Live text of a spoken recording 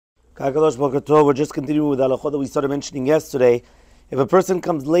Kakadosh Boker Tov, we're just continuing with the halachot that we started mentioning yesterday. If a person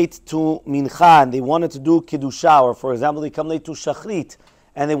comes late to Mincha and they wanted to do Kiddusha, or for example, they come late to Shachrit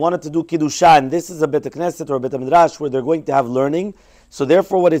and they wanted to do Kiddusha, and this is a Bet Knesset or a Bet Midrash where they're going to have learning. So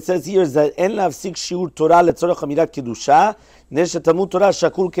therefore what it says here is that En lafsik shiur Torah letzorach hamilat Kiddusha, nesh Talmud Torah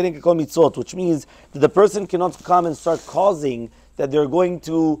shakul keren kekol mitzvot, which means that the person cannot come and start causing that they're going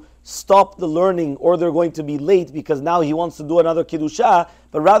to stop the learning or they're going to be late because now he wants to do another Kiddusha,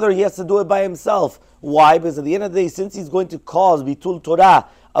 but rather he has to do it by himself. Why? Because at the end of the day, since he's going to cause bitul Torah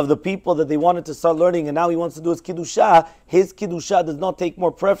of the people that they wanted to start learning and now he wants to do his Kiddusha does not take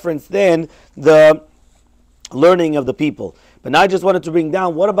more preference than the learning of the people. But now I just wanted to bring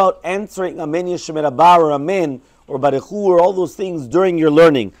down, what about answering Amen Yeshem Rabba or Amen or Barechu or all those things during your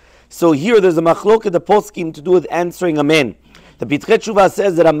learning? So here there's a machlok, the poskim to do with answering Amen. The Pitkei Tshuva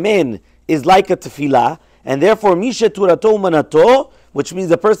says that Amen is like a tefillah, and therefore Mishe Turato Manato, which means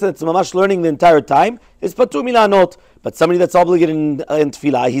the person that's mamash learning the entire time, is Patur Milanot. But somebody that's obligated in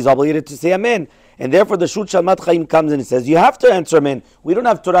tefillah, he's obligated to say Amen. And therefore the Shut Shalmat Chaim comes and he says, you have to answer Amen. We don't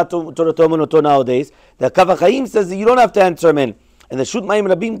have Turato Manato nowadays. The Kava Chaim says that you don't have to answer Amen. And the Shut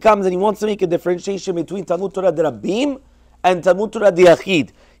Mayim Rabim comes and he wants to make a differentiation between Talmud Torah de Rabim and Talmud Torah de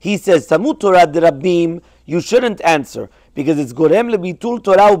Yachid. He says, Talmud Torah de Rabim, you shouldn't answer, because it's Gorem lebitul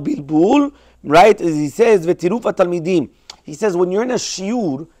Torah bilbul, right? As he says, Vetirufa Talmidim. He says, when you're in a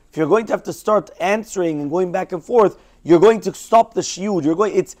shiur, if you're going to have to start answering and going back and forth, you're going to stop the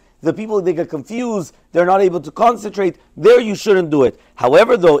shiur. It's the people, they get confused, they're not able to concentrate. There you shouldn't do it.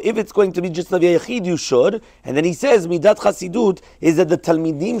 However, though, if it's going to be just Navi Yachid, you should. And then he says, Midat Chasidut is that the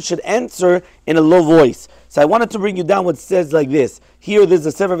Talmidim should answer in a low voice. So I wanted to bring you down what says like this. Here there's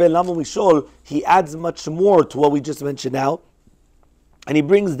a Sefer Ve'elamu Mishol. He adds much more to what we just mentioned now. And he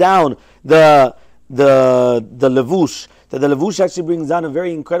brings down the Levush. That the Levush actually brings down a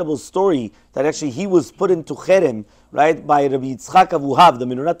very incredible story that actually he was put into Cherem, right, by Rabbi Yitzchak Avuhav, the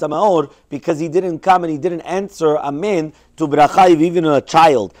Menurat HaMaor, because he didn't come and he didn't answer Amen to Bracha even a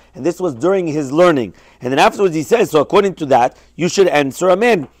child. And this was during his learning. And then afterwards he says, so according to that, you should answer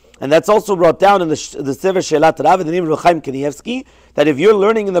Amen. And that's also brought down in the Sefer Shelat Rav in the name of Chaim Kanievsky, that if you're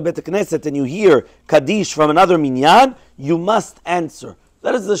learning in the Bet Knesset and you hear Kaddish from another minyan, you must answer.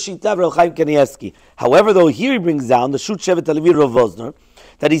 That is the Shita of Rav Chaim Kanievsky. However, though, here he brings down the Shut Shevet Alevi Rav Vosner,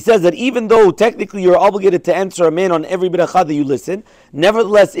 that he says that even though technically you're obligated to answer Amen on every bracha that you listen,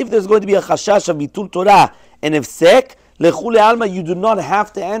 nevertheless, if there's going to be a chashash of bitul Torah and ifsek, lechu le'alma, you do not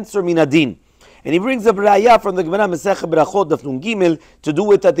have to answer minadin. And he brings a brayah from the Gemara Masechet Berachot Daf Nun Gimel to do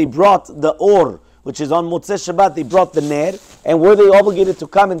with that they brought the or, which is on Motzei Shabbat, they brought the ner, and were they obligated to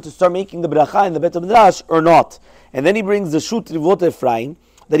come and to start making the bracha in the Bet Midrash or not? And then he brings the Shut Rivot Ephraim,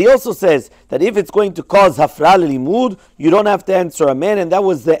 that he also says that if it's going to cause hafra lelimud, you don't have to answer Amen, and that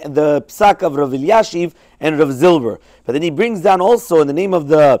was the psak of Rav Elyashiv and Rav Zilber. But then he brings down also in the name of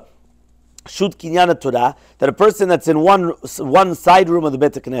the Shut Kinyan Torah, that a person that's in one side room of the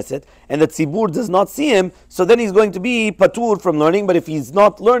Bet Knesset and the tzibur does not see him, so then he's going to be patur from learning. But if he's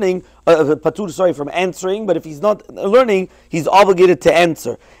not learning, from answering. But if he's not learning, he's obligated to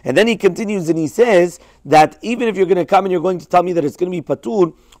answer. And then he continues and he says that even if you're going to come and you're going to tell me that it's going to be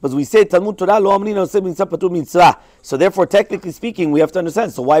patur, but we say Talmud Torah lo amrin oseh mitzvah patur mitzvah. So therefore, technically speaking, we have to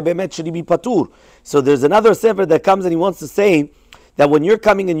understand. So why bemet should he be patur? So there's another sefer that comes and he wants to say that when you're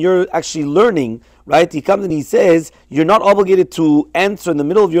coming and you're actually learning, right, he comes and he says, you're not obligated to answer in the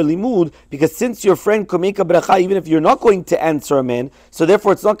middle of your limud, because since your friend could make a bracha, even if you're not going to answer Amen, so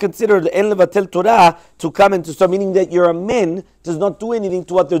therefore it's not considered en levatel Torah to come and to start, meaning that your Amen does not do anything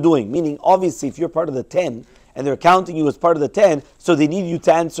to what they're doing. Meaning, obviously, if you're part of the 10, and they're counting you as part of the 10, so they need you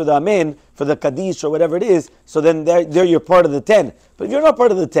to answer the Amen for the Kaddish or whatever it is, so then they're you're part of the 10. But if you're not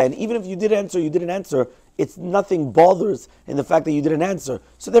part of the 10, even if you didn't answer, it's nothing bothers in the fact that you didn't answer.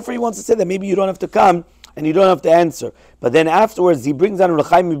 So therefore he wants to say that maybe you don't have to come and you don't have to answer. But then afterwards he brings down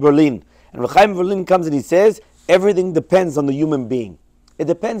Rechaim Berlin. And Rechaim Berlin comes and he says, everything depends on the human being. It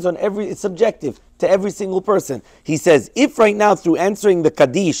depends on it's subjective to every single person. He says, if right now through answering the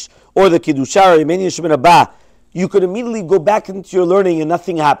Kaddish or the Kiddusha or Amen Yeshem Rabba, you could immediately go back into your learning and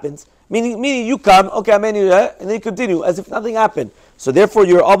nothing happens, meaning you come, okay, Amen, and then you continue as if nothing happened. So therefore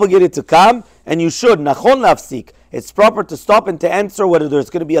you're obligated to come, and you should, nachon lafsik. It's proper to stop and to answer whether there's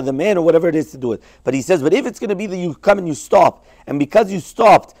going to be other man or whatever it is to do it. But he says, but if it's going to be that you come and you stop, and because you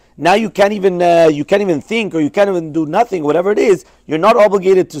stopped, now you can't even think, or you can't even do nothing, whatever it is, you're not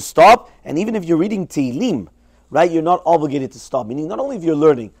obligated to stop. And even if you're reading Tehillim, right, you're not obligated to stop. Meaning not only if you're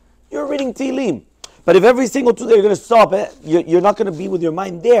learning, you're reading Tehillim. But if every single two day you're going to stop, you're not going to be with your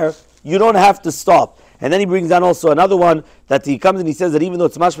mind there, you don't have to stop. And then he brings down also another one that he comes and he says that even though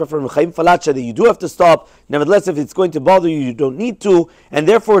it's mashma from Chaim Falacha, that you do have to stop. Nevertheless, if it's going to bother you, you don't need to. And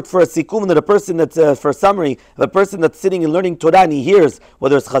therefore, it's for a sikum that a person that's, for a summary, a person that's sitting and learning Torah and he hears,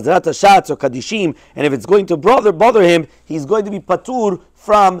 whether it's Chazrat Hashatz or Kadishim, and if it's going to bother him, he's going to be patur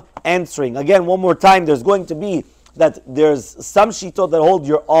from answering. Again, one more time, there's going to be that there's some shitot that hold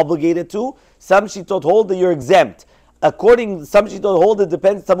you're obligated to, some shitot hold that you're exempt. According, some shitot hold it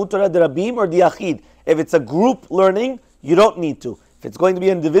depends Tamut Torah derabim or diachid. If it's a group learning, you don't need to. If it's going to be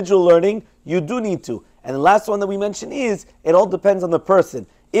individual learning, you do need to. And the last one that we mentioned is, it all depends on the person.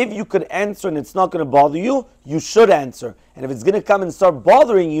 If you could answer and it's not going to bother you, you should answer. And if it's going to come and start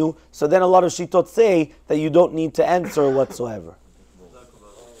bothering you, so then a lot of shitot say that you don't need to answer whatsoever.